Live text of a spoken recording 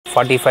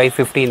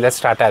45-50 ಇಂದ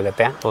ಸ್ಟಾರ್ಟ್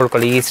ಆಗುತ್ತೆ.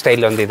 ನೋಡ್ಕೊಳ್ಳಿ, ಈ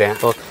ಸ್ಟೈಲ್ ಒಂದಿದೆ,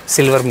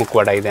 ಸಿಲ್ವರ್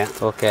ಮುಖವಾಡ ಇದೆ.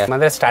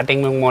 ಅಂದ್ರೆ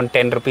ಸ್ಟಾರ್ಟಿಂಗ್ ಒಂದು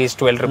 10 ರೂಪೀಸ್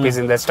 12 ರೂಪೀಸ್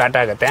ಇಂದ ಸ್ಟಾರ್ಟ್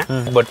ಆಗುತ್ತೆ.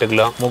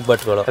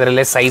 ಮುಗ್ಬಟ್ಟುಗಳು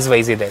ಅದರಲ್ಲಿ ಸೈಜ್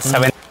ವೈಸ್ ಇದೆ.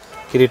 7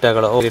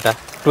 ಕಿರೀಟಗಳು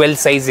 12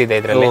 ಸೈಜ್ ಇದೆ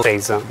ಇದರಲ್ಲಿ.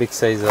 Size big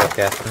size.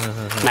 Okay,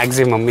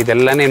 maximum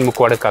ಇದೆಲ್ಲನೇ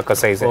ಮುಖವಾಡಕ್ಕೆ ಹಾಕೋ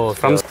ಸೈಜ್.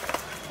 ಫ್ರಮ್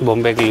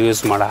ಬೊಂಬೆಗೆ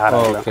ಯೂಸ್ ಮಾಡೋ ಹಾರ.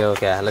 Okay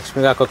okay.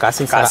 ಲಕ್ಷ್ಮಿಗೆ ಹಾಕೋ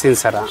ಕಾಸಿನ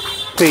ಸರ,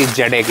 ಈ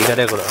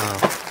ಜಡೆಗಳು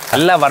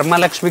ಎಲ್ಲ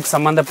ವರಮಹಾಲಕ್ಷ್ಮಿಗೆ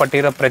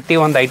ಸಂಬಂಧಪಟ್ಟಿರೋ ಪ್ರತಿ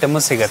ಒಂದು ಐಟಮು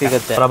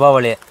ಸಿಗುತ್ತೆ.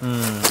 ಪ್ರಭಾವಳಿ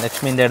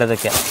ಲಕ್ಷ್ಮಿಯಿಂದ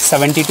ಇಡೋದಕ್ಕೆ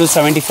 70 to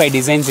 75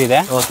 ಡಿಸೈನ್ಸ್ ಇದೆ.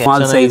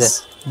 Small size,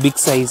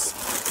 big size,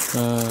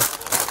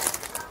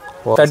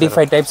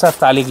 35 types of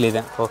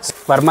ತಾಲಿಗಳಿದೆ.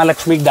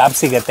 ವರಮಹಾಲಕ್ಷ್ಮಿಗೆ ಡಾಬ್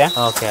ಸಿಗುತ್ತೆ.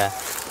 ಓಕೆ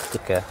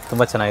ಓಕೆ,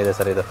 ತುಂಬ ಚೆನ್ನಾಗಿದೆ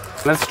ಸರ್. ಇದು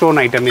ಸ್ಟೋನ್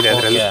ಐಟಮ್ ಇದೆ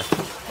ಅದರಲ್ಲಿ.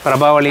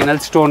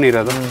 ಪ್ರಭಾವಳಿನಲ್ಲಿ ಸ್ಟೋನ್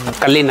ಇರೋದು,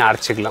 ಕಲ್ಲಿನ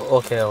ಆರ್ಚ್ಗಳು.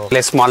 ಓಕೆ,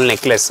 ಸ್ಮಾಲ್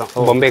ನೆಕ್ಲೆಸ್,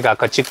 ಬೊಂಬೆಗೆ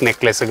ಹಾಕೋ ಚಿಕ್ಕ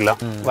ನೆಕ್ಲೆಸ್ಗಳು,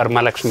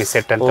 ವರಮಹಾಲಕ್ಷ್ಮಿ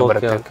ಸೆಟ್ ಅಂತ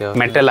ಬರುತ್ತೆ.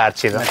 ಮೆಟಲ್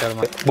ಆರ್ಚ್ ಇದು,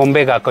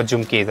 ಬೊಂಬೆಗೆ ಹಾಕೋ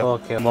ಜುಮ್ಕಿ ಇದು.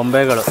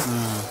 ಬೊಂಬೆಗಳು.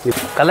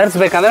 ಕಲರ್ಸ್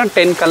ಬೇಕಂದ್ರೆ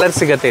 10 ಕಲರ್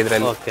ಸಿಗುತ್ತೆ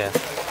ಇದರಲ್ಲಿ. ಓಕೆ,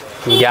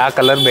 ಯಾವ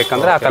ಕಲರ್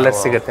ಬೇಕಂದ್ರೆ ಆ ಕಲರ್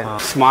ಸಿಗುತ್ತೆ.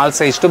 Small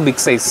size to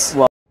big size.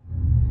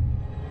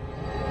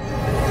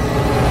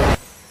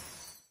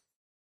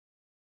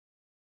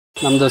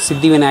 ನಮ್ದು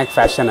ಸಿದ್ಧಿ ವಿನಾಯಕ್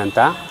ಫ್ಯಾಷನ್ ಅಂತ.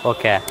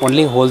 Okay,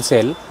 only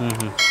wholesale.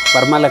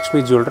 Varamahalakshmi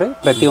jewellery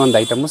ಪ್ರತಿ ಒಂದು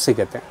ಐಟಮು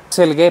ಸಿಗುತ್ತೆ.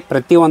 ಹೋಲ್ಸೇಲ್ಗೆ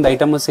ಪ್ರತಿ ಒಂದು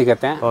ಐಟಮು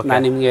ಸಿಗುತ್ತೆ.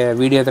 ನಾನು ನಿಮಗೆ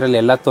ವಿಡಿಯೋದ್ರಲ್ಲಿ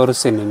ಎಲ್ಲ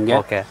ತೋರಿಸ್ತೀನಿ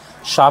ನಿಮಗೆ.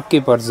 ಶಾಪ್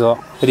ಕೀಪರ್ಸು,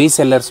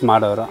 ರೀಸೆಲ್ಲರ್ಸ್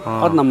ಮಾಡೋರು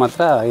ಅವ್ರು ನಮ್ಮ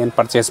ಹತ್ರ ಏನು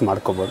ಪರ್ಚೇಸ್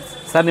ಮಾಡ್ಕೋಬೋದು.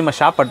 ಸರ್ ನಿಮ್ಮ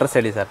ಶಾಪ್ ಅಡ್ರೆಸ್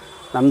ಹೇಳಿ ಸರ್.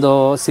 ನಮ್ಮದು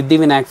ಸಿದ್ಧಿ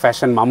ವಿನಾಯಕ್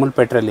ಫ್ಯಾಷನ್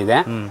ಮಾಮೂಲ್ಪೇಟ್ರಲ್ಲಿದೆ.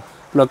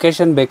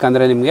 ಲೊಕೇಶನ್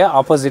ಬೇಕಂದರೆ ನಿಮಗೆ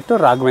ಆಪೋಸಿಟ್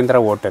ರಾಘವೇಂದ್ರ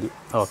ಹೋಟೆಲ್.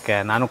 ಓಕೆ,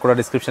 ನಾನು ಕೂಡ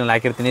ಡಿಸ್ಕ್ರಿಪ್ಷನಲ್ಲಿ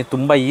ಹಾಕಿರ್ತೀನಿ.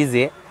 ತುಂಬ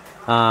ಈಸಿ.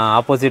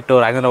 ಆಪೋಸಿಟ್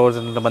ರಾಘವೇಂದ್ರ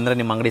ಹೋಟೆಲ್ ಅಂತ ಬಂದರೆ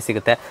ನಿಮ್ಮ ಅಂಗಡಿ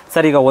ಸಿಗುತ್ತೆ.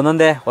 ಸರ್ ಈಗ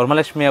ಒಂದೊಂದೇ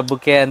ವರಮಹಾಲಕ್ಷ್ಮಿ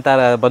ಹಬ್ಬಕ್ಕೆ ಅಂತ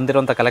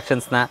ಬಂದಿರೋಂಥ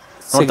ಕಲೆಕ್ಷನ್ಸ್ನ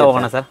ನೋಡ್ತಾ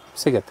ಹೋಗೋಣ ಸರ್.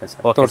 ಸಿಗುತ್ತೆ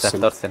ಸರ್,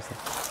 ತೋರಿಸ್ತೀನಿ ಸರ್.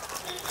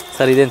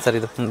 ಸರ್ ಇದೇನು ಸರ್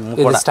ಇದು?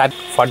 ಸ್ಟಾರ್ಟ್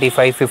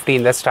 45-50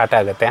 ಇಂದ ಸ್ಟಾರ್ಟ್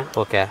ಆಗುತ್ತೆ.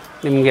 ಓಕೆ,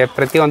 ನಿಮಗೆ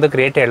ಪ್ರತಿಯೊಂದಕ್ಕೆ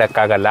ರೇಟ್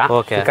ಹೇಳೋಕ್ಕಾಗಲ್ಲ,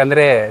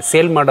 ಯಾಕಂದರೆ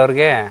ಸೇಲ್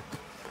ಮಾಡೋರಿಗೆ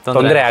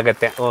ತೊಂದರೆ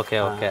ಆಗುತ್ತೆ. Okay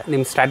okay.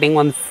 ನಿಮ್ ಸ್ಟಾರ್ಟಿಂಗ್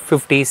ಒಂದು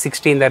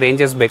 50-60 ಇಂದ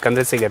ರೇಂಜಸ್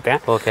ಬೇಕಂದ್ರೆ ಸಿಗುತ್ತೆ.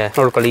 ಓಕೆ,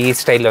 ನೋಡ್ಕೊಳ್ಳಿ, ಈ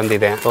ಸ್ಟೈಲ್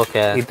ಒಂದಿದೆ.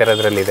 ಓಕೆ, ಈ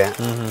ಥರದ್ರಲ್ಲಿದೆ.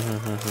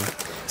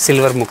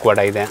 ಸಿಲ್ವರ್ ಮುಖವಾಡ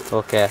ಇದೆ.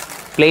 ಓಕೆ,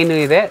 ಪ್ಲೇನು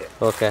ಇದೆ.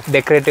 ಓಕೆ,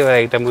 ಡೆಕೋರೇಟಿವ್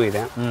ಐಟಮು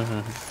ಇದೆ.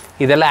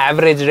 ಇದೆಲ್ಲ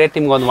ಆವ್ರೇಜ್ ರೇಟ್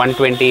ನಿಮ್ಗೆ ಒಂದು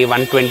 120,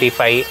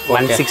 125,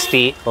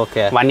 160,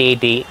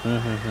 180,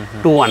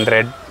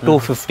 200,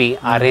 250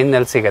 ಆ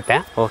ರೇಂಜ್ನಲ್ಲಿ ಸಿಗುತ್ತೆ.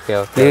 Okay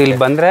okay. ನೀವು ಇಲ್ಲಿ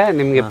ಬಂದರೆ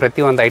ನಿಮಗೆ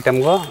ಪ್ರತಿಯೊಂದು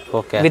ಐಟಮ್ಗೂ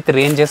ವಿತ್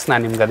ರೇಂಜಸ್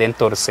ನಾನು ನಿಮ್ಗೆ ಅದೇನು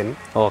ತೋರಿಸ್ತೀನಿ.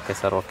 Okay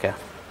sir. Okay,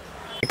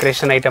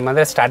 decoration item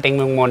ಅಂದರೆ ಸ್ಟಾರ್ಟಿಂಗ್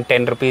ಒಂದು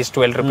 10 ರೂಪೀಸ್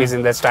 12 ರೂಪೀಸ್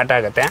ಇಂದ ಸ್ಟಾರ್ಟ್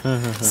ಆಗುತ್ತೆ.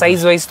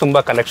 ಸೈಜ್ ವೈಸ್ ತುಂಬ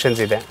ಕಲೆಕ್ಷನ್ಸ್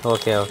ಇದೆ.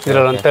 Okay okay.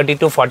 ಇದರಲ್ಲಿ ಒಂದು 30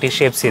 to 40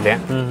 ಶೇಪ್ಸ್ ಇದೆ.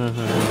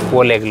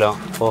 ಓಲೆಗಳು,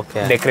 ಓಕೆ,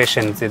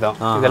 ಡೆಕೋರೇಷನ್ಸ್ ಇದು.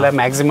 ಇದೆಲ್ಲ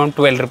ಮ್ಯಾಕ್ಸಿಮಮ್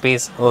 12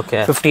 ರೂಪೀಸ್,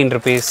 15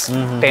 ರೂಪೀಸ್,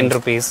 10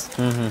 ರೂಪೀಸ್.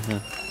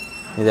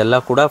 ಇದೆಲ್ಲ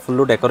ಕೂಡ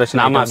ಫುಲ್ಲು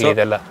ಡೆಕೋರೇಷನ್ ನಾಮ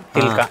ಇದೆಲ್ಲ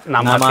ತಿಲ್ಕ,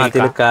 ನಾಮ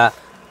ತಿಲ್ಕ.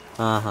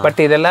 ಬಟ್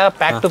ಇದೆಲ್ಲ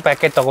ಪ್ಯಾಕ್ ಟು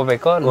ಪ್ಯಾಕೆಟ್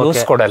ತಗೋಬೇಕು.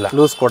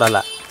 ಲೂಸ್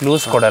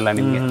ಕೊಡಲ್ಲ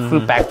ನಿಮಗೆ.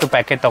 ಫುಲ್ ಪ್ಯಾಕ್ ಟು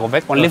ಪ್ಯಾಕೆಟ್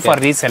ತಗೋಬೇಕು. Only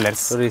for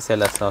resellers.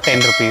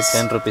 10 rupees,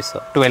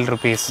 12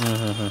 rupees.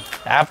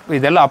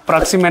 ಇದೆಲ್ಲ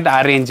ಅಪ್ರಾಕ್ಸಿಮೇಟ್ ಆ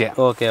range.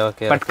 Okay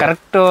okay. But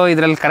correct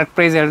ಇದ್ರಲ್ಲಿ ಕರೆಕ್ಟ್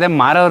ಪ್ರೈಸ್ ಹೇಳಿದ್ರೆ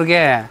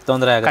ಮಾರೋರ್ಗೆ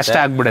ತೊಂದರೆ ಕಷ್ಟ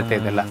ಆಗ್ಬಿಡುತ್ತೆ.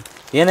 ಇದೆಲ್ಲ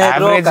ಏನೇ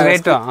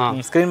ರೇಟ್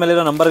ಸ್ಕ್ರೀನ್ ಮೇಲೆ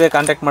ಇರೋ ನಂಬರ್ಗೆ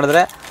ಕಾಂಟ್ಯಾಕ್ಟ್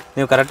ಮಾಡಿದ್ರೆ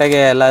ನೀವು ಕರೆಕ್ಟಾಗಿ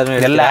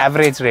ಎಲ್ಲ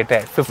average rate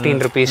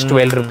 15 rupees,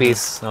 12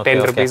 rupees,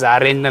 10 rupees ಆ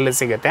ರೇಂಜ್ ನಲ್ಲಿ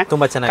ಸಿಗುತ್ತೆ.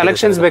 ತುಂಬಾ ಚೆನ್ನಾಗಿ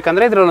ಕಲೆಕ್ಷನ್ಸ್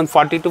ಬೇಕಂದ್ರೆ ಇದ್ರಲ್ಲಿ ಒಂದು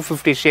 40 to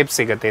 50 ಶೇಪ್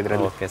ಸಿಗುತ್ತೆ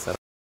ಇದ್ರಲ್ಲಿ. Okay sir.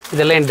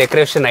 ಇದೆಲ್ಲ ಏನು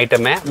ಡೆಕೋರೇಷನ್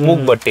ಐಟಮ್.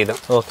 ಮೂಗ್ಬಟ್ಟು ಇದು.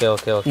 Okay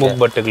okay okay.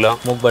 ಮೂಗ್ಬಟ್ಟುಗಳು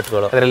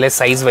ಅದರಲ್ಲಿ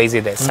ಸೈಜ್ ವೈಸ್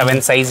ಇದೆ.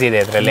 7 ಸೈಜ್ ಇದೆ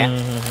ಇದರಲ್ಲಿ.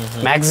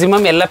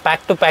 ಮ್ಯಾಕ್ಸಿಮಮ್ ಎಲ್ಲ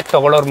ಪ್ಯಾಕ್ ಟು ಪ್ಯಾಕ್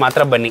ತಗೊಳ್ಳೋರು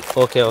ಮಾತ್ರ ಬನ್ನಿ.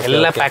 Okay okay.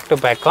 ಎಲ್ಲ ಪ್ಯಾಕ್ ಟು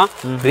ಪ್ಯಾಕ್.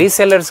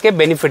 ರೀಸೆಲ್ಲರ್ಸ್ಗೆ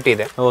ಬೆನಿಫಿಟ್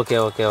ಇದೆ. Okay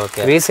okay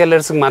okay.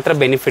 ರೀಸೆಲ್ಲರ್ಸ್ಗೆ ಮಾತ್ರ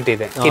ಬೆನಿಫಿಟ್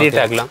ಇದೆ.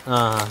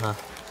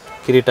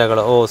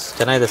 ಕಿರೀಟಗಳು. ಓ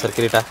ಚೆನ್ನಾಗಿದೆ ಸರ್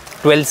ಕಿರೀಟ.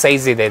 12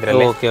 ಸೈಜ್ ಇದೆ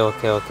ಇದರಲ್ಲಿ. Okay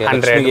okay okay.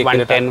 100,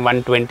 110,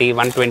 120,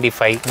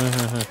 125.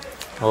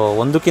 ಓ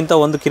ಒಂದಕ್ಕಿಂತ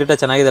ಒಂದು ಕಿರೀಟ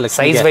ಚೆನ್ನಾಗಿದೆ.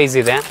 ಸೈಜ್ ವೈಸ್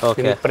ಇದೆ.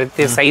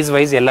 ಪ್ರತಿ ಸೈಜ್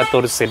ವೈಸ್ ಎಲ್ಲ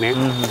ತೋರಿಸ್ತೀನಿ.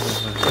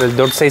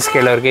 ದೊಡ್ಡ ಸೈಜ್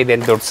ಕೇಳೋರಿಗೆ ಇದೆ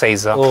ದೊಡ್ಡ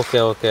ಸೈಜ್. Okay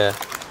okay.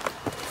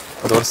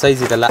 ದೊಡ್ಡ ಸೈಜ್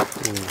ಇದೆಲ್ಲ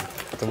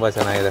ತುಂಬ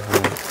ಚೆನ್ನಾಗಿದೆ.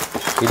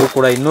 ಇದು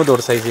ಕೂಡ ಇನ್ನೂ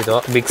ದೊಡ್ಡ ಸೈಜ್. ಇದು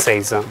ಬಿಗ್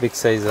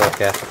ಸೈಜ್.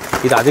 ಓಕೆ.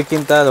 ಇದು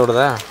ಅದಕ್ಕಿಂತ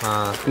ದೊಡ್ಡದಾ?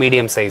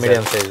 Medium size.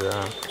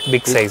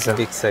 Big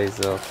size.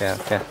 Okay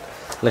okay.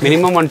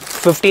 Minimum ಒಂದು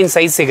 15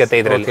 ಸೈಜ್ ಸಿಗುತ್ತೆ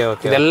ಇದರಲ್ಲಿ.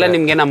 ಇದೆಲ್ಲ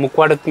ನಿಮ್ಗೆ ನಾ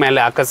ಮುಖವಾಡದ ಮೇಲೆ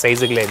ಹಾಕೋ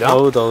ಸೈಜ್ಗಳೇ ಇದು.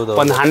 ಹೌದೌದು.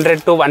 ಒಂದು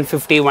 100 to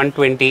 150,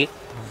 120,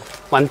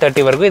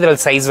 130 ವರೆಗೂ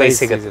ಇದ್ರಲ್ಲಿ ಸೈಜ್ ವೈಸ್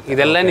ಸಿಗುತ್ತೆ.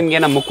 ಇದೆಲ್ಲ ನಿಮ್ಗೆ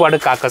ನಾ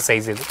ಮುಖವಾಡಕ್ಕೆ ಹಾಕೋ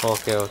ಸೈಜ್ ಇದು.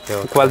 Okay okay.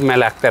 ಮುಖವಾದ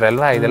ಮೇಲೆ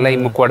ಹಾಕ್ತಾರಲ್ವಾ, ಇದೆಲ್ಲ ಈ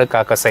ಮುಖವಾಡಕ್ಕೆ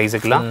ಹಾಕೋ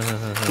ಸೈಜ್ಗಳು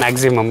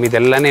ಮ್ಯಾಕ್ಸಿಮಮ್.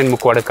 ಇದೆಲ್ಲನೇ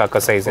ಮುಖವಾಡಕ್ಕೆ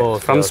ಹಾಕೋ size.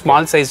 From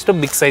small size to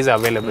big size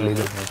available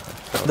ಇದೆ.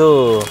 ಇದು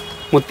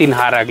ಮುತ್ತಿನ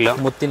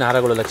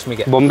ಹಾರಗಳು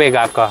ಲಕ್ಷ್ಮಿಗೆ. ಬೊಂಬೆಗೆ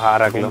ಹಾಕೋ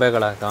ಹಾರಗಳು.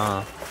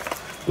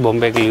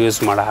 ಬೊಂಬೆಗೆ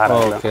ಯೂಸ್ ಮಾಡೋ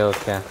ಹಾರಗಳು. Okay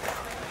okay.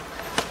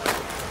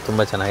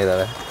 ತುಂಬ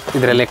ಚೆನ್ನಾಗಿದ್ದಾವೆ.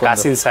 ಇದರಲ್ಲಿ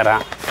ಕಾಸಿನ ಸರ.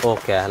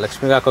 ಓಕೆ,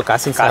 ಲಕ್ಷ್ಮಿಗೆ ಹಾಕೋ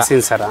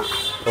ಕಾಸಿನ ಸರ.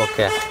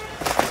 ಓಕೆ,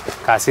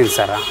 ಕಾಸಿನ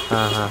ಸರ.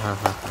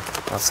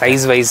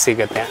 ಸೈಜ್ ವೈಸ್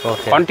ಸಿಗುತ್ತೆ,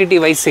 ಕ್ವಾಂಟಿಟಿ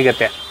ವೈಸ್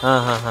ಸಿಗುತ್ತೆ.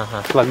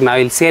 ಇವಾಗ ನಾವು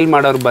ಇಲ್ಲಿ ಸೇಲ್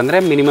ಮಾಡೋರು ಬಂದ್ರೆ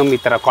ಮಿನಿಮಮ್ ಈ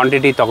ತರ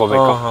ಕ್ವಾಂಟಿಟಿ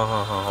ತಗೋಬೇಕು.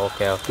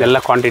 ಎಲ್ಲ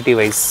ಕ್ವಾಂಟಿಟಿ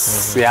ವೈಸ್,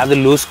 ಯಾವ್ದು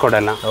ಲೂಸ್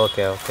ಕೊಡಲ್ಲ.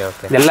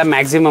 ಎಲ್ಲ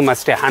ಮ್ಯಾಕ್ಸಿಮಮ್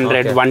ಅಷ್ಟೇ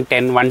 100,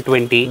 110,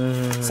 120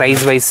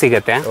 ಸೈಜ್ ವೈಸ್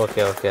ಸಿಗುತ್ತೆ.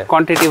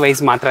 ಕ್ವಾಂಟಿಟಿ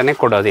ವೈಸ್ ಮಾತ್ರನೇ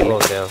ಕೊಡೋದಿಲ್ಲ.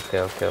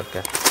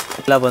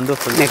 ಎಲ್ಲ ಬಂದು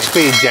ನೆಕ್ಸ್ಟ್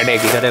ಈ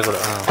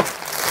ಜಡೆಗಳು.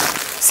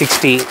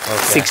 60,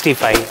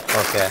 65.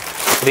 ಓಕೆ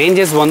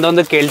ರೇಂಜಸ್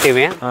ಒಂದೊಂದು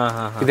ಕೇಳ್ತೀವಿ.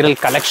 ಇದರಲ್ಲಿ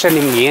ಕಲೆಕ್ಷನ್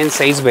ನಿಮ್ಗೆ ಏನು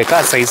ಸೈಜ್ ಬೇಕೋ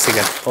ಆ ಸೈಜ್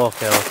ಸಿಗುತ್ತೆ.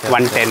 Okay okay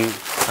 110,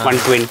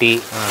 120,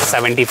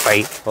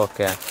 75.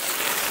 ಓಕೆ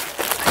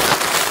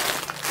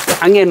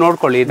ಹಂಗೆ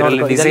ನೋಡ್ಕೊಳ್ಳಿ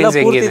ಇದರಲ್ಲಿ ಡಿಸೈನ್ಸ್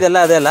ಹೆಂಗಿದೆ. ಇದೆಲ್ಲ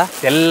ಅದೆಲ್ಲ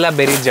ಎಲ್ಲ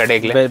ಬೇರೆ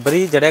ಜಡೆಗಳು, ಬರೀ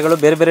ಜಡೆಗಳು,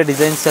 ಬೇರೆ ಬೇರೆ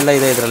ಡಿಸೈನ್ಸ್ ಎಲ್ಲ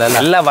ಇದೆ ಇದ್ರಲ್ಲೆಲ್ಲ.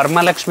 ಎಲ್ಲ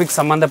ವರಮಹಾಲಕ್ಷ್ಮಿಗೆ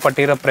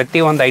ಸಂಬಂಧಪಟ್ಟಿರೋ ಪ್ರತಿ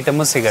ಒಂದು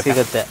ಐಟಮು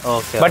ಸಿಗುತ್ತೆ.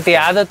 ಓಕೆ ಬಟ್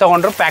ಯಾವ್ದು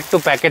ತಗೊಂಡ್ರು ಪ್ಯಾಕ್ ಟು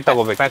ಪ್ಯಾಕೆಟ್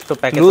ತಗೋಬೇಕು. ಪ್ಯಾಕ್ ಟು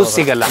ಪ್ಯಾಕೆಟ್ ಲೂಸ್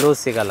ಸಿಗಲ್ಲ.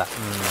 ಲೂಸ್ ಸಿಗಲ್ಲ.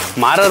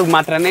 ಮಾರೋರ್ಗೆ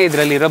ಮಾತ್ರನೇ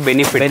ಇದರಲ್ಲಿ ಇರೋ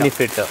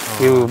ಬೆನಿಫಿಟ್.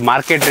 ನೀವು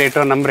ಮಾರ್ಕೆಟ್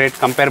ರೇಟು ನಮ್ಮ ರೇಟ್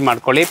ಕಂಪೇರ್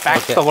ಮಾಡ್ಕೊಳ್ಳಿ.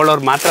 ಪ್ಯಾಕ್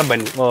ತಗೊಳ್ಳೋರು ಮಾತ್ರ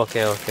ಬನ್ನಿ.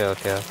 ಓಕೆ ಓಕೆ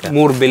ಓಕೆ ಓಕೆ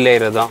 3 ಬಿಲ್ಲೆ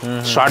ಇರೋದು,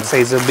 short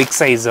size, big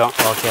size.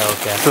 Okay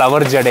okay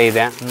flower ಜಡೆ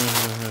ಇದೆ.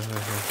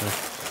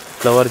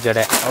 ಫ್ಲವರ್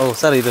ಜಡೆ. ಓ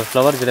ಸರ್, ಇದು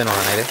ಫ್ಲವರ್ ಜಡೆ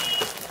ನೋಡೋಣ ಇದು.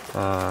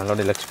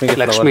 ನೋಡಿ,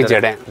 ಲಕ್ಷ್ಮಿ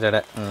ಜಡೆ.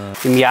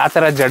 ನಿಮ್ಗೆ ಯಾವ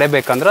ಥರ ಜಡೆ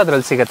ಬೇಕಂದ್ರೆ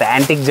ಅದ್ರಲ್ಲಿ ಸಿಗುತ್ತೆ.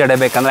 ಆಂಟಿಕ್ ಜಡೆ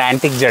ಬೇಕಂದ್ರೆ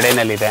ಆಂಟಿಕ್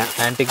ಜಡೆನಲ್ಲಿದೆ.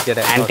 ಆಂಟಿಕ್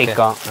ಜಡೆ,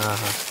 ಆಂಟಿಕ್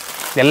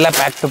ಎಲ್ಲ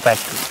ಪ್ಯಾಕ್ ಟು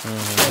ಪ್ಯಾಕ್,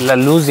 ಎಲ್ಲ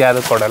ಲೂಸ್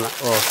ಯಾವುದು ಕೊಡಲ್ಲ.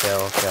 ಓಕೆ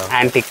ಓಕೆ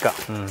ಆಂಟಿಕ್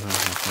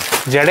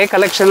ಜಡೆ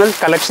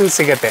ಕಲೆಕ್ಷನ್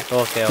ಸಿಗುತ್ತೆ.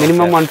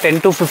 ಮಿನಿಮಮ್ ಒಂದು 10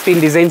 to 15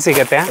 ಡಿಸೈನ್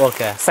ಸಿಗುತ್ತೆ.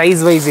 ಓಕೆ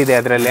ಸೈಜ್ ವೈಸ್ ಇದೆ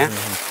ಅದರಲ್ಲಿ.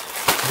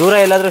 ದೂರ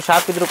ಎಲ್ಲಾದ್ರೂ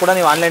ಶಾಪ್ ಇದ್ರು ಕೂಡ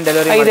ನೀವು ಆನ್ಲೈನ್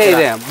ಡೆಲಿವರಿ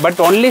ಇದೆ. ಬಟ್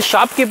ಓನ್ಲಿ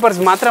ಶಾಪ್ ಕೀಪರ್ಸ್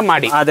ಮಾತ್ರ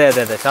ಮಾಡಿ. ಅದೇ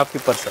ಅದೇ ಅದೇ ಶಾಪ್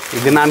ಕೀಪರ್ಸ್.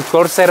 ಇದು ನಾನು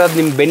ತೋರಿಸ್ತಾ ಇರೋದು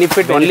ನಿಮ್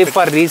ಬೆನಿಫಿಟ್ ಓನ್ಲಿ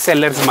ಫಾರ್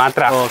ರೀಸೆಲ್ಲರ್ಸ್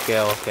ಮಾತ್ರ. ಓಕೆ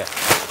ಓಕೆ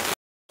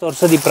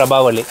ತೋರಿಸೋದು ಈ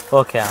ಪ್ರಭಾವಳಿ.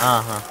 ಓಕೆ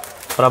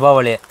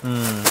ಪ್ರಭಾವಳಿ.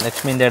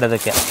 ಲಕ್ಷ್ಮಿಯಿಂದ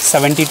ಇಡೋದಕ್ಕೆ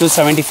 70 to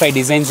 75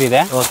 ಡಿಸೈನ್ಸ್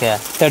ಇದೆ. ಓಕೆ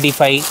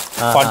 35,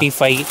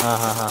 45.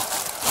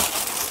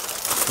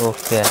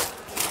 ಓಕೆ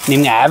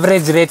ನಿಮ್ಗೆ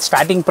ಆವ್ರೇಜ್ ರೇಟ್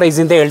ಸ್ಟಾರ್ಟಿಂಗ್ ಪ್ರೈಸ್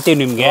ಇಂದ ಹೇಳ್ತೀವಿ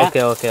ನಿಮ್ಗೆ.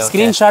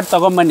 Screen shot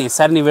ತಗೊಂಬನ್ನಿ.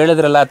 ಸರ್ ನೀವು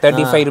ಹೇಳಿದ್ರಲ್ಲ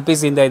 35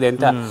 rupees ಇಂದ ಇದೆ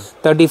ಅಂತ.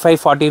 35,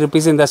 40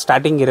 rupees ಇಂದ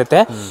ಸ್ಟಾರ್ಟಿಂಗ್ ಇರುತ್ತೆ.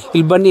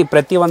 ಇಲ್ಲಿ ಬನ್ನಿ,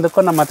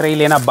 ಪ್ರತಿಯೊಂದಕ್ಕೂ ನಮ್ಮ ಹತ್ರ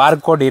ಇಲ್ಲಿ ಏನೋ ಬಾರ್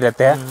ಕೋಡ್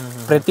ಇರುತ್ತೆ.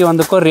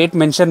 ಪ್ರತಿಯೊಂದಕ್ಕೂ ರೇಟ್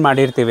ಮೆನ್ಷನ್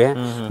ಮಾಡಿರ್ತೀವಿ.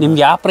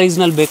 ನಿಮ್ಗೆ ಯಾವ ಪ್ರೈಸ್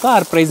ನಲ್ಲಿ ಬೇಕೋ ಆ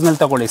ಪ್ರೈಸ್ ನಲ್ಲಿ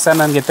ತಗೊಳ್ಳಿ. ಸರ್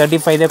ನನಗೆ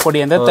 35 ಕೊಡಿ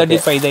ಅಂದ್ರೆ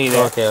 35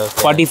 ಇದೆ,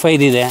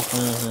 45 ಇದೆ,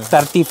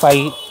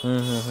 35.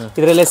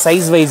 ಇದರಲ್ಲೇ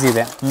ಸೈಜ್ ವೈಸ್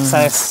ಇದೆ.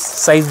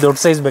 ಸೈಜ್ ದೊಡ್ಡ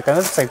ಸೈಜ್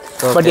ಬೇಕಂದ್ರೆ ಸೈಜ್.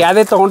 ಬಟ್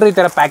ಯಾವ್ದೇ ತಗೊಂಡ್ರೆ ಈ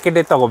ತರ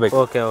ಪ್ಯಾಕೆಟ್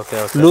ತಗೋಬೇಕು.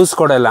 ಲೂಸ್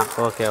ಕೊಡಲ್ಲ.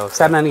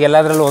 ಸರ್ ನನಗೆ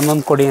ಎಲ್ಲದ್ರಲ್ಲೂ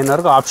ಒಂದೊಂದು ಕೊಡಿ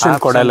ಅನ್ನೋರ್ಗು ಆಪ್ಷನ್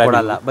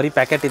ಕೊಡಲ್ಲ. ಬರೀ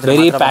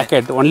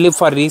ಪ್ಯಾಕೆಟ್ ಓನ್ಲಿ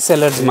ಫಾರ್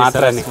ರೀಸೆಲ್ಲರ್ಸ್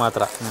ಮಾತ್ರ.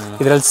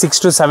 ಇದ್ರಲ್ಲಿ 6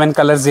 to 7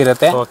 ಕಲರ್ಸ್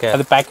ಇರುತ್ತೆ.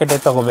 ಅದು ಪ್ಯಾಕೆಟ್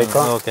ತಗೋಬೇಕು.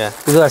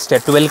 ಇದು ಅಷ್ಟೇ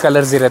 12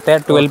 ಕಲರ್ಸ್ ಇರುತ್ತೆ.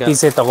 12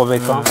 ಪೀಸೇ ತಗೋಬೇಕು.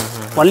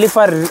 Only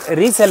for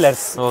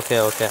resellers. Okay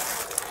okay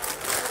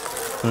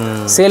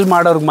sale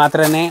ಮಾಡೋರ್ಗೆ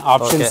ಮಾತ್ರನೇ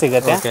ಆಪ್ಷನ್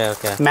ಸಿಗುತ್ತೆ.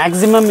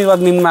 ಮ್ಯಾಕ್ಸಿಮಮ್ ಇವಾಗ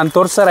ನಿಮ್ಗೆ ನಾನು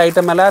ತೋರಿಸೋ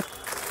ಐಟಮ್ ಎಲ್ಲ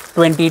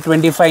 20,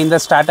 25 ಇಂದ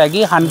ಸ್ಟಾರ್ಟ್ ಆಗಿ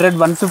 100,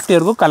 150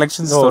 ವರೆಗೂ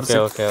ಕಲೆಕ್ಷನ್ಸ್.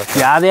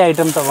 ಯಾವುದೇ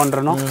ಐಟಮ್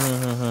ತಗೊಂಡ್ರು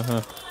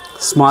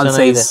ಸ್ಮಾಲ್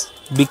ಸೈಜ್,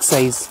 ಬಿಗ್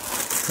ಸೈಜ್.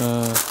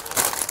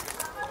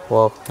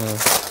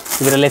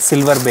 ಇದರಲ್ಲೇ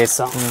silver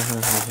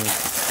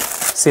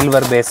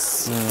base,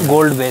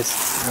 gold base.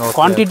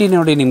 Quantity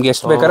ನೋಡಿ, ನಿಮ್ಗೆ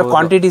ಎಷ್ಟು ಬೇಕಾದ್ರೆ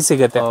ಕ್ವಾಂಟಿಟಿ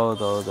ಸಿಗುತ್ತೆ.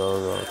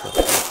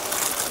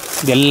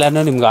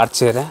 ಎಲ್ಲಾನು ನಿಮ್ಗೆ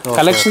ಆರ್ಚರ್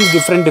ಕಲೆಕ್ಷನ್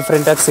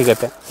ಡಿಫ್ರೆಂಟ್ ಆಗಿ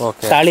ಸಿಗುತ್ತೆ.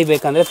 ತಾಳಿ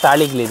ಬೇಕಂದ್ರೆ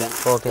ತಾಳಿಗಳಿದೆ.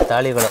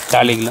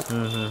 ತಾಳಿಗಳು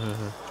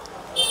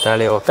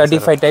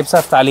 35 types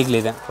of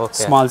ತಾಳಿಗಳಿದೆ.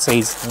 Small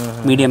size,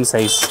 medium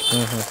size.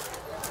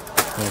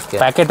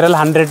 Packet ಅಲ್ಲಿ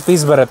 100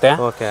 ಪೀಸ್ ಬರುತ್ತೆ.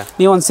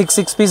 ನೀವು ಒಂದು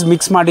 6 ಪೀಸ್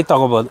ಮಿಕ್ಸ್ ಮಾಡಿ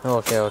ತಗೋಬಹುದು.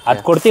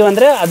 ಅದು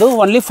ಕೊಡ್ತೀವಂದ್ರೆ ಅದು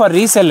ಓನ್ಲಿ ಫಾರ್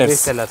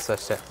ರೀಸೆಲ್ಲರ್ಸ್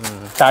ಅಷ್ಟೇ.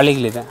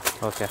 ತಾಳಿಗಳಿದೆ.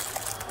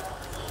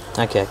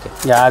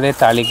 ಯಾವುದೇ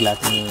ತಾಳಿಗಳ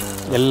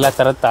ಎಲ್ಲ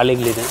ಥರದ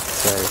ತಾಳಿಗಳಿದೆ.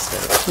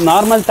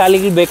 ನಾರ್ಮಲ್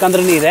ತಾಳಿಗಳು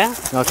ಬೇಕಂದ್ರೂ ಇದೆ.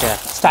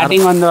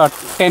 ಸ್ಟಾರ್ಟಿಂಗ್ ಒಂದು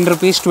 10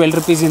 rupees, 12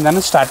 rupees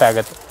ಇಂದಾನು ಸ್ಟಾರ್ಟ್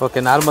ಆಗುತ್ತೆ.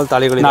 ನಾರ್ಮಲ್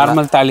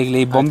ತಾಳಿಗಳು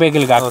ಈ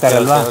ಬೊಂಬೆಗಳಿಗೆ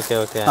ಹಾಕ್ತಾರಲ್ವಾ,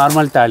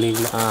 ನಾರ್ಮಲ್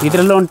ತಾಳಿಗಳು.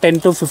 ಇದರಲ್ಲೂ ಒಂದು 10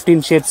 to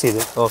 15 ಶೇಪ್ಸ್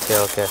ಇದೆ.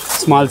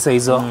 Small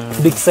size,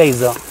 big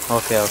size.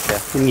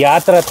 ನಿಮ್ಗೆ ಯಾವ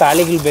ಥರ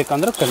ತಾಳಿಗಳು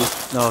ಬೇಕಂದ್ರೆ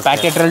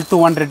ಪ್ಯಾಕೆಟ್ ಅಲ್ಲಿ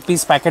 200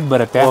 ಪೀಸ್ ಪ್ಯಾಕೆಟ್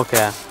ಬರುತ್ತೆ.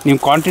 ನೀವು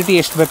ಕ್ವಾಂಟಿಟಿ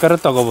ಎಷ್ಟು ಬೇಕಾದ್ರೂ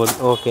ತಗೋಬಹುದು.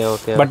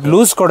 ಬಟ್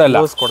ಲೂಸ್ ಕೊಡಲ್ಲ.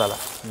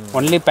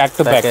 Only pack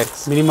to pack.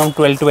 Minimum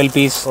 12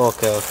 piece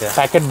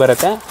packet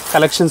ಬರುತ್ತೆ.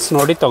 ಕಲೆಕ್ಷನ್ಸ್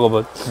ನೋಡಿ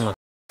ತಗೋಬಹುದು.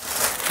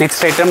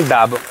 Next item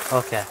ಡಾಬ್.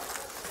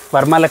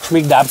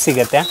 ವರಮಹಾಲಕ್ಷ್ಮಿಗೆ ಡಾಬ್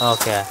ಸಿಗುತ್ತೆ.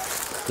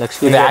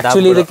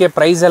 ಆಕ್ಚುಲಿ ಇದಕ್ಕೆ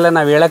ಪ್ರೈಸ್ ಎಲ್ಲ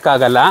ನಾವ್ ಹೇಳಕ್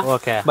ಆಗಲ್ಲ.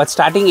 ಬಟ್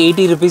ಸ್ಟಾರ್ಟಿಂಗ್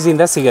 80 rupees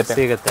ಇಂದ ಸಿಗುತ್ತೆ.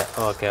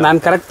 ನಾನ್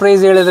ಕರೆಕ್ಟ್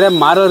ಪ್ರೈಸ್ ಹೇಳಿದ್ರೆ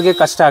ಮಾರೋರ್ಗೆ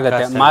ಕಷ್ಟ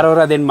ಆಗುತ್ತೆ.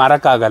 ಮಾರೋರು ಅದೇನ್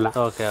ಮಾರಕ್ ಆಗಲ್ಲ.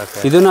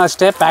 ಇದನ್ನು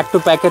ಅಷ್ಟೇ ಪ್ಯಾಕ್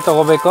ಟು ಪ್ಯಾಕ್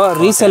ತಗೋಬೇಕು.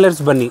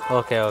 ರೀಸೆಲ್ಲರ್ಸ್ ಬನ್ನಿ.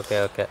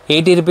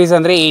 80 rupees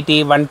ಅಂದ್ರೆ 80,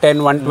 110,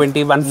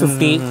 120,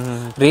 150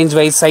 ರೇಂಜ್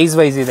ವೈಸ್, ಸೈಜ್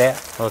ವೈಸ್ ಇದೆ.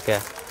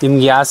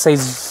 ನಿಮ್ಗೆ ಯಾವ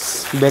ಸೈಜ್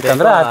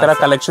ಬೇಕಂದ್ರೆ ಆ ತರ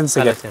ಕಲೆಕ್ಷನ್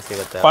ಸಿಗುತ್ತೆ.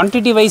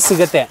 ಕ್ವಾಂಟಿಟಿ ವೈಸ್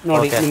ಸಿಗುತ್ತೆ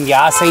ನೋಡಿ. ನಿಮ್ಗೆ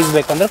ಯಾವ ಸೈಜ್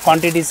ಬೇಕಂದ್ರೆ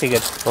ಕ್ವಾಂಟಿಟಿ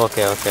ಸಿಗುತ್ತೆ.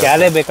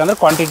 ಯಾವ್ದೇ ಬೇಕಂದ್ರೆ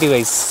ಕ್ವಾಂಟಿಟಿ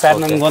ವೈಸ್. ಸರ್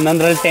ನಮ್ಗೆ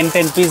ಒಂದೊಂದ್ರಲ್ಲಿ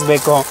 10 ಪೀಸ್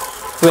ಬೇಕು,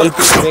 12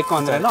 ಪೀಸ್ ಬೇಕು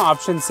ಅಂದ್ರೆ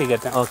ಆಪ್ಷನ್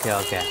ಸಿಗುತ್ತೆ.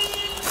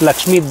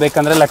 ಲಕ್ಷ್ಮೀದ್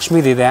ಬೇಕಂದ್ರೆ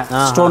ಲಕ್ಷ್ಮೀದ್ ಇದೆ.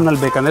 ಸ್ಟೋನ್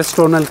ಅಲ್ಲಿ ಬೇಕಂದ್ರೆ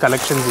ಸ್ಟೋನ್ ಅಲ್ಲಿ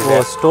ಕಲೆಕ್ಷನ್ಸ್ ಇದೆ.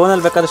 ಸ್ಟೋನ್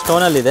ಅಲ್ಲಿ ಬೇಕಾದ್ರೆ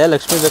ಸ್ಟೋನ್ ಅಲ್ಲಿ ಇದೆ.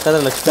 ಲಕ್ಷ್ಮಿ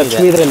ಬೇಕಾದ್ರೆ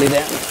ಲಕ್ಷ್ಮಿ ಇದ್ರಲ್ಲಿ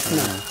ಇದೆ.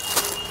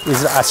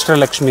 ಇದು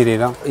ಅಷ್ಟಲಕ್ಷ್ಮಿ ಇದೆ.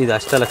 ಇದು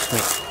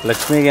ಅಷ್ಟಲಕ್ಷ್ಮಿ.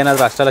 ಲಕ್ಷ್ಮಿಗೆ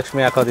ಏನಾದ್ರು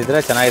ಅಷ್ಟಲಕ್ಷ್ಮಿ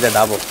ಹಾಕೋದಿದ್ರೆ ಚೆನ್ನಾಗಿದೆ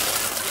ಡಾಬು.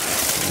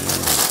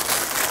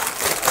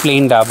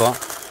 ಪ್ಲೇನ್ ಡಾಬು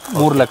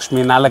 3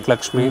 ಲಕ್ಷ್ಮಿ, 4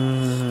 ಲಕ್ಷ್ಮಿ.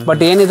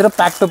 ಬಟ್ ಏನಿದ್ರು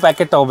ಪ್ಯಾಕ್ ಟು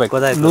ಪ್ಯಾಕೆಟ್ ತಗೋಬೇಕು.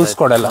 ಲೂಸ್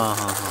ಕೊಡಲ್ಲ.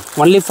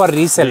 ಓನ್ಲಿ ಫಾರ್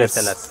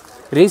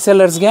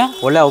ರೀಸೆಲ್ಲರ್ಸ್ಗೆ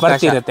ಒಳ್ಳೆ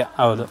ಅವಕಾಶ ಇರುತ್ತೆ.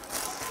 ಹೌದು,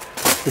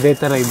 ಇದೇ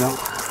ತರ ಇದು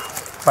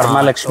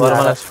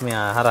ವರಮಹಾಲಕ್ಷ್ಮಿ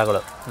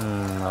ಹಾರಗಳು.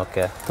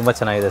 ತುಂಬ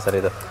ಚೆನ್ನಾಗಿದೆ ಸರ್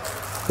ಇದು.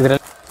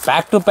 ಇದರಲ್ಲಿ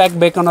ಪ್ಯಾಕ್ ಟು ಪ್ಯಾಕ್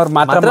ಬೇಕನ್ನೋರು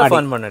ಮಾತ್ರ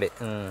ಫೋನ್ ಮಾಡಿ.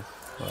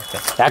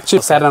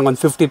 ಆ್ಯಕ್ಚುಲಿ ಸರ್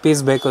ನಂಗೊಂದು 50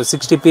 ಪೀಸ್ ಬೇಕು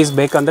 60 ಪೀಸ್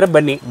ಬೇಕಂದ್ರೆ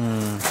ಬನ್ನಿ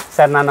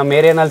ಸರ್. ನಾನು ನಮ್ಮ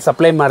ಏರಿಯಾನಲ್ಲಿ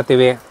ಸಪ್ಲೈ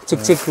ಮಾಡ್ತೀವಿ,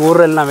 ಚಿಕ್ಕ ಚಿಕ್ಕ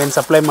ಊರಲ್ಲಿ ನಾವೇನು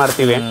ಸಪ್ಲೈ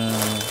ಮಾಡ್ತೀವಿ.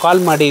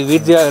 ಕಾಲ್ ಮಾಡಿ,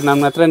 ವಿಡಿಯೋ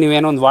ನಮ್ಮ ಹತ್ರ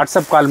ನೀವೇನೋ ಒಂದು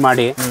ವಾಟ್ಸಪ್ ಕಾಲ್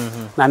ಮಾಡಿ,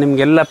 ನಾನು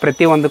ನಿಮಗೆಲ್ಲ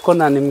ಪ್ರತಿಯೊಂದಕ್ಕೂ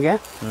ನಾನು ನಿಮಗೆ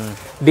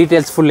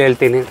ಡೀಟೇಲ್ಸ್ ಫುಲ್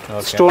ಹೇಳ್ತೀನಿ.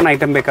 ಸ್ಟೋನ್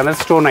ಐಟಮ್ ಬೇಕಂದ್ರೆ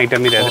ಸ್ಟೋನ್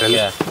ಐಟಮ್ ಇದೆ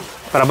ಅದರಲ್ಲಿ,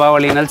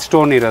 ಪ್ರಭಾವಳಿನಲ್ಲಿ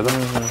ಸ್ಟೋನ್ ಇರೋದು.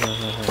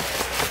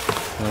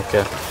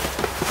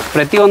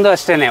 ಪ್ರತಿಯೊಂದು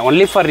ಅಷ್ಟೇ,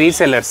 ಓನ್ಲಿ ಫಾರ್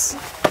ರೀಸೆಲ್ಲರ್ಸ್.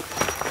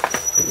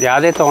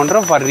 ಯಾವುದೇ ತೊಗೊಂಡ್ರು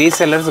ಫಾರ್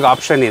ರೀಸೆಲ್ಲರ್ಸ್ಗೆ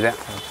ಆಪ್ಷನ್ ಇದೆ.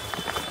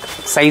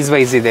 ಸೈಜ್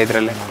ವೈಸ್ ಇದೆ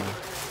ಇದರಲ್ಲಿ.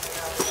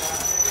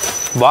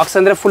 ಬಾಕ್ಸ್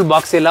ಅಂದರೆ ಫುಲ್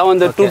ಬಾಕ್ಸ್ ಇಲ್ಲ,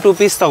 ಒಂದು 2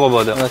 ಪೀಸ್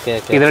ತೊಗೋಬೋದು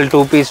ಇದರಲ್ಲಿ.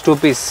 2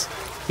 ಪೀಸ್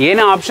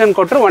ಏನೇ ಆಪ್ಷನ್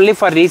ಕೊಟ್ಟರು ಓನ್ಲಿ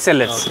ಫಾರ್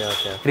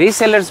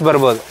ರೀಸೆಲ್ಲರ್ಸ್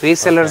ಬರ್ಬೋದು.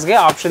 ರೀಸೆಲ್ಲರ್ಸ್ಗೆ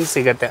ಆಪ್ಷನ್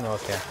ಸಿಗುತ್ತೆ.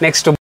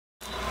 ನೆಕ್ಸ್ಟ್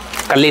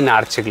ಕಲ್ಲಿನ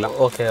ಆರ್ಚ್ಗಳು,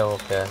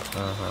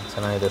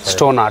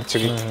 ಸ್ಟೋನ್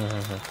ಆರ್ಚ್ಗಳು.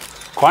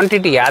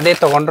 ಕ್ವಾಂಟಿಟಿ ಯಾವುದೇ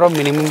ತೊಗೊಂಡ್ರು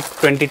ಮಿನಿಮಮ್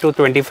 20 to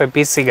 25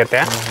 ಪೀಸ್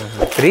ಸಿಗುತ್ತೆ.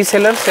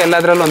 ರೀಸೆಲ್ಲರ್ಸ್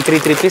ಎಲ್ಲದರಲ್ಲೂ ಒಂದು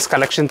 3 ಪೀಸ್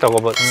ಕಲೆಕ್ಷನ್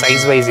ತೊಗೋಬೋದು.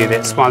 ಸೈಜ್ ವೈಸ್ ಇದೆ,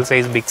 ಸ್ಮಾಲ್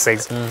ಸೈಜ್, ಬಿಗ್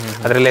ಸೈಜ್.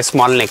 ಅದರಲ್ಲೇ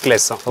ಸ್ಮಾಲ್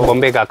ನೆಕ್ಲೆಸ್,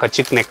 ಬೊಂಬೆಗೆ ಹಾಕೋ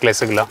ಚಿಕ್ಕ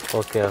ನೆಕ್ಲೆಸ್ಗಳು.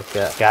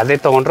 ಯಾವುದೇ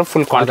ತೊಗೊಂಡ್ರು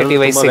ಫುಲ್ ಕ್ವಾಂಟಿಟಿ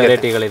ವೈಸ್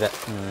ಸಿಗುತ್ತೆ.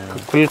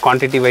 ಫುಲ್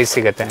ಕ್ವಾಂಟಿಟಿ ವೈಸ್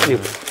ಸಿಗುತ್ತೆ.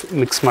 ನೀವು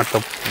ಮಿಕ್ಸ್ ಮಾಡ್ಕೊ.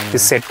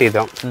 ಇದು ಸೆಟ್,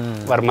 ಇದು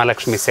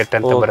ವರಮಹಾಲಕ್ಷ್ಮಿ ಸೆಟ್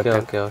ಅಂತ ಬರುತ್ತೆ.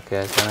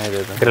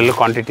 ಇದರಲ್ಲೂ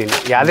ಕ್ವಾಂಟಿಟಿ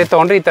ಯಾವುದೇ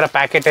ತೊಗೊಂಡ್ರೆ ಈ ಥರ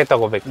ಪ್ಯಾಕೆಟೇ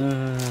ತೊಗೋಬೇಕು.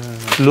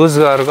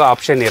 ಲೂಸ್ವರೆಗೂ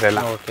ಆಪ್ಷನ್ ಇರಲ್ಲ.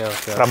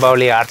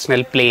 ಪ್ರಭಾವಳಿ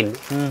ಆರ್ಚ್ನಲ್ಲಿ ಪ್ಲೇನ್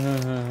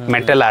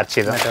ಮೆಟಲ್ ಆರ್ಚ್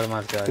ಇದೆ.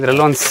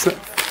 ಇದರಲ್ಲೂ ಒಂದು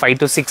 5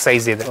 to 6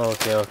 ಸೈಜ್ ಇದೆ,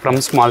 ಫ್ರಮ್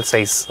ಸ್ಮಾಲ್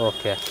ಸೈಜ್.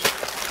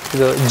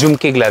 ಇದು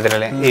ಜುಮ್ಕಿಗಳು,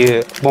 ಅದರಲ್ಲಿ ಈ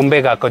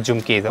ಬೊಂಬೆಗೆ ಹಾಕೋ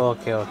ಜುಮ್ಕಿ, ಇದು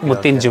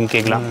ಮುತ್ತಿನ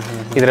ಜುಮ್ಕಿಗಳು.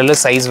 ಇದರಲ್ಲೂ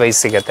ಸೈಜ್ ವೈಸ್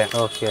ಸಿಗುತ್ತೆ.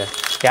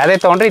 ಯಾವುದೇ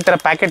ತೊಗೊಂಡ್ರೆ ಈ ಥರ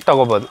ಪ್ಯಾಕೆಟ್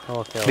ತೊಗೋಬೋದು.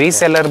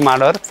 ರೀಸೆಲ್ಲರ್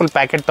ಮಾಡೋರು ಫುಲ್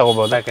ಪ್ಯಾಕೆಟ್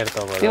ತೊಗೋಬೋದು.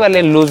 ನೀವು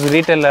ಅಲ್ಲಿ ಲೂಸ್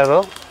ರೀಟೇಲರು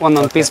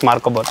ಒಂದೊಂದು ಪೀಸ್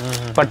ಮಾರ್ಕೋಬೋದು.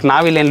 ಬಟ್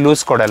ನಾವಿಲ್ಲೇನು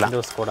ಲೂಸ್ ಕೊಡಲ್ಲ.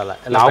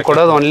 ನಾವು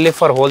ಕೊಡೋದು ಓನ್ಲಿ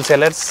ಫಾರ್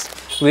ಹೋಲ್ಸೇಲರ್ಸ್.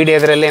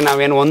 ವಿಡಿಯೋದ್ರಲ್ಲಿ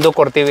ನಾವೇನು 1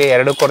 ಕೊಡ್ತೀವಿ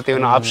 2 ಕೊಡ್ತೀವಿ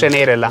ಅನ್ನೋ ಆಪ್ಷನ್ನೇ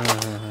ಇರಲ್ಲ.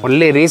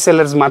 ಓನ್ಲಿ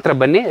ರೀಸೆಲ್ಲರ್ಸ್ ಮಾತ್ರ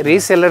ಬನ್ನಿ.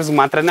 ರೀಸೆಲ್ಲರ್ಸ್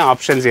ಮಾತ್ರನೇ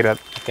ಆಪ್ಷನ್ಸ್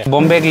ಇರೋದು.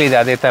 ಬೊಂಬೆಗಳಿದೆ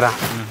ಅದೇ ಥರ.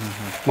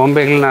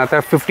 ಬೊಂಬೆಗಳನ್ನ ಹತ್ರ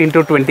 15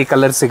 to 20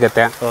 ಕಲರ್ಸ್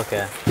ಸಿಗುತ್ತೆ.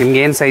 ನಿಮ್ಗೆ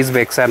ಏನು ಸೈಜ್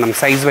ಬೇಕು ಸರ್, ನಮ್ಮ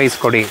ಸೈಜ್ ವೈಸ್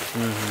ಕೊಡಿ.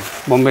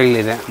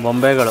 ಬೊಂಬೆಗಳಿದೆ,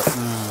 ಬೊಂಬೆಗಳು.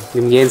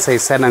 ನಿಮ್ಗೆ ಏನು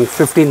ಸೈಜ್ ಸರ್, ನಂಗೆ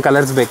 15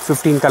 ಕಲರ್ಸ್ ಬೇಕು,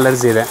 15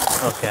 ಕಲರ್ಸ್ ಇದೆ.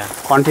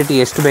 ಕ್ವಾಂಟಿಟಿ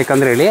ಎಷ್ಟು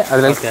ಬೇಕಂದ್ರೆ ಹೇಳಿ,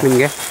 ಅದರಲ್ಲಿ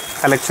ನಿಮಗೆ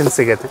ಕಲೆಕ್ಷನ್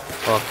ಸಿಗುತ್ತೆ.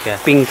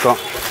 ಪಿಂಕು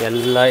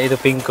ಎಲ್ಲ, ಇದು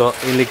ಪಿಂಕು.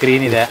 ಇಲ್ಲಿ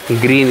ಗ್ರೀನ್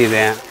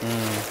ಇದೆ,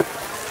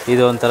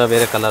 ಇದು ಒಂಥರ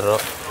ಬೇರೆ ಕಲರು.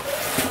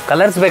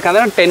 ಕಲರ್ಸ್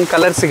ಬೇಕಂದ್ರೆ 10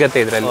 ಕಲರ್ ಸಿಗುತ್ತೆ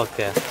ಇದರಲ್ಲಿ.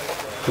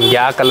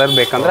 ಯಾವ ಕಲರ್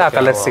ಬೇಕಂದ್ರೆ ಆ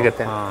ಕಲರ್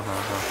ಸಿಗುತ್ತೆ.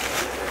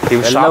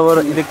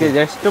 ಇದಕ್ಕೆ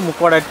ಜಸ್ಟ್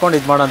ಮುಖವಾಡ ಇಟ್ಕೊಂಡು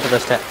ಇದು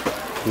ಮಾಡೋಂಥದ್ದಷ್ಟೇ.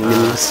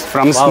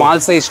 From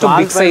small size to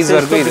big size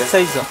ವರೆಗೂ ಇದೆ.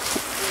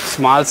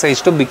 Small size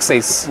to big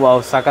size.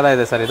 Wow,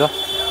 ಸಕ್ಕತ್ತಾಗಿದೆ ಸರ್ ಇದು.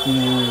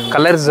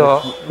 ಕಲರ್ಸ್,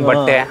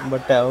 ಬಟ್ಟೆ.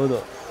 ಹೌದು,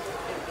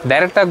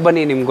 ಡೈರೆಕ್ಟ್ ಆಗಿ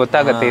ಬನ್ನಿ, ನಿಮ್ಗೆ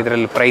ಗೊತ್ತಾಗುತ್ತೆ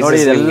ಇದರಲ್ಲಿ ಪ್ರೈಸ್.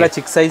 ಎಲ್ಲ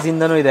ಚಿಕ್ಕ ಸೈಜ್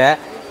ಇಂದನೂ ಇದೆ.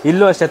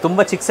 ಇಲ್ಲೂ ಅಷ್ಟೇ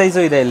ತುಂಬಾ ಚಿಕ್ಕ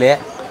ಸೈಜು ಇದೆ. ಇಲ್ಲಿ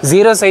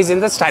 0 ಸೈಜ್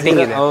ಇಂದ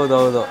ಸ್ಟಾರ್ಟಿಂಗ್ ಇದೆ.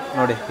 ಹೌದು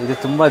ನೋಡಿ, ಇದು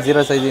ತುಂಬಾ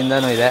 0 ಸೈಜ್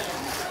ಇಂದನೂ ಇದೆ.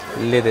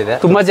 ಇಲ್ಲಿದೆ.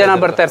 ತುಂಬಾ ಜನ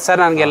ಬರ್ತಾರೆ ಸರ್,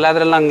 ನನಗೆ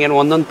ಎಲ್ಲದ್ರಲ್ಲಿ ನಂಗೆ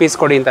ಒಂದೊಂದು ಪೀಸ್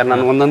ಕೊಡಿ ಅಂತಾರೆ.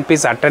 ನಾನು ಒಂದೊಂದು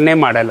ಪೀಸ್ ಅಟೆಂಡೇ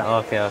ಮಾಡಲ್ಲ.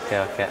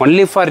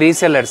 ಓನ್ಲಿ ಫಾರ್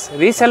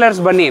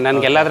ರೀಸೆಲ್ಲರ್ಸ್ ಬನ್ನಿ.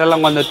 ನನಗೆ ಎಲ್ಲದ್ರಲ್ಲಿ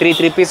ಒಂದು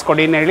 3 ಪೀಸ್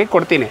ಕೊಡಿ ಅಂತ ಹೇಳಿ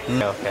ಕೊಡ್ತೀನಿ.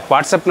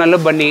 ವಾಟ್ಸಪ್ನಲ್ಲೂ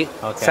ಬನ್ನಿ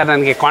ಸರ್,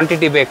 ನನಗೆ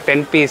ಕ್ವಾಂಟಿಟಿ ಬೇಕು,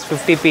 10 ಪೀಸ್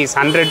 50 ಪೀಸ್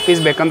 100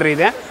 ಪೀಸ್ ಬೇಕಂದ್ರೆ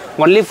ಇದೆ.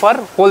 Only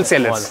for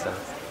wholesalers.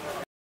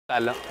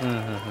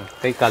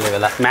 ಕೈ ಕಾಲು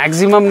ಇವೆಲ್ಲ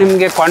ಮ್ಯಾಕ್ಸಿಮಮ್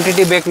ನಿಮಗೆ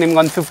ಕ್ವಾಂಟಿಟಿ ಬೇಕು. ನಿಮ್ಗೆ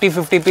ಒಂದು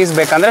 50 ಪೀಸ್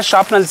ಬೇಕಂದ್ರೆ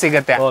ಶಾಪ್ನಲ್ಲಿ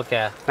ಸಿಗುತ್ತೆ.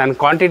 ನಾನು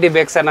ಕ್ವಾಂಟಿಟಿ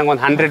ಬೇಕು ಸರ್, ನಂಗೆ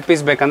ಒಂದು 100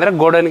 ಪೀಸ್ ಬೇಕಂದ್ರೆ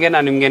ಗೋಡನ್ಗೆ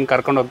ನಾನು ನಿಮ್ಗೆ ಏನು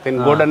ಕರ್ಕೊಂಡು ಹೋಗ್ತೀನಿ.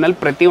 ಗೋಡನ್ನಲ್ಲಿ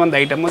ಪ್ರತಿಯೊಂದು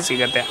ಐಟಮು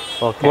ಸಿಗುತ್ತೆ.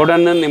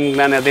 ಗೋಡನ್ ನಿಮ್ಗೆ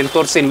ನಾನು ಅದನ್ನು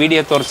ತೋರಿಸ್ತೀನಿ,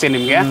 ವಿಡಿಯೋ ತೋರಿಸ್ತೀನಿ.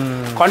 ನಿಮಗೆ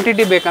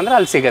ಕ್ವಾಂಟಿಟಿ ಬೇಕಂದ್ರೆ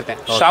ಅಲ್ಲಿ ಸಿಗುತ್ತೆ.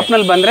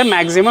 ಶಾಪ್ನಲ್ಲಿ ಬಂದರೆ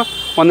ಮ್ಯಾಕ್ಸಿಮಮ್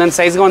ಒಂದೊಂದು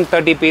ಸೈಜ್ಗೆ ಒಂದು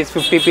 30 ಪೀಸ್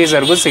 50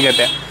 ಪೀಸ್ವರೆಗೂ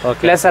ಸಿಗುತ್ತೆ.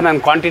 ಇಲ್ಲ ಸರ್,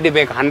 ನಾನು ಕ್ವಾಂಟಿಟಿ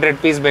ಬೇಕು, 100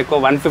 ಪೀಸ್ ಬೇಕು,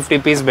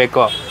 150 ಪೀಸ್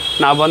ಬೇಕು,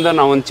 ನಾವು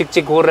ಒಂದು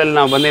ಚಿಕ್ಕ ಊರಲ್ಲಿ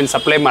ನಾವು ಬಂದು ಏನು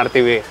ಸಪ್ಲೈ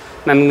ಮಾಡ್ತೀವಿ,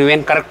 ನನಗೆ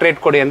ನೀವೇನು ಕರೆಕ್ಟ್ ರೇಟ್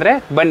ಕೊಡಿ ಅಂದರೆ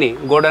ಬನ್ನಿ.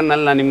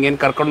 ಗೋಡನ್ನಲ್ಲಿ ನಾನು ನಿಮ್ಗೇನು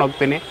ಕರ್ಕೊಂಡು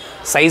ಹೋಗ್ತೀನಿ,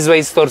 ಸೈಜ್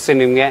ವೈಸ್ ತೋರಿಸಿ.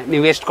 ನಿಮಗೆ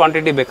ನೀವು ಎಷ್ಟು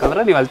ಕ್ವಾಂಟಿಟಿ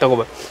ಬೇಕಂದ್ರೆ ನೀವು ಅಲ್ಲಿ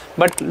ತೊಗೋಬೇಕು.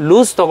 ಬಟ್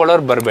ಲೂಸ್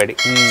ತೊಗೊಳೋರು ಬರಬೇಡಿ,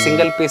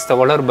 ಸಿಂಗಲ್ ಪೀಸ್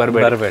ತೊಗೊಳೋರು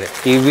ಬರಬೇಡಿ.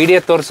 ಈ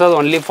ವಿಡಿಯೋ ತೋರಿಸೋದು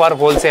ಓನ್ಲಿ ಫಾರ್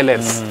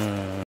ಹೋಲ್ಸೇಲರ್ಸ್.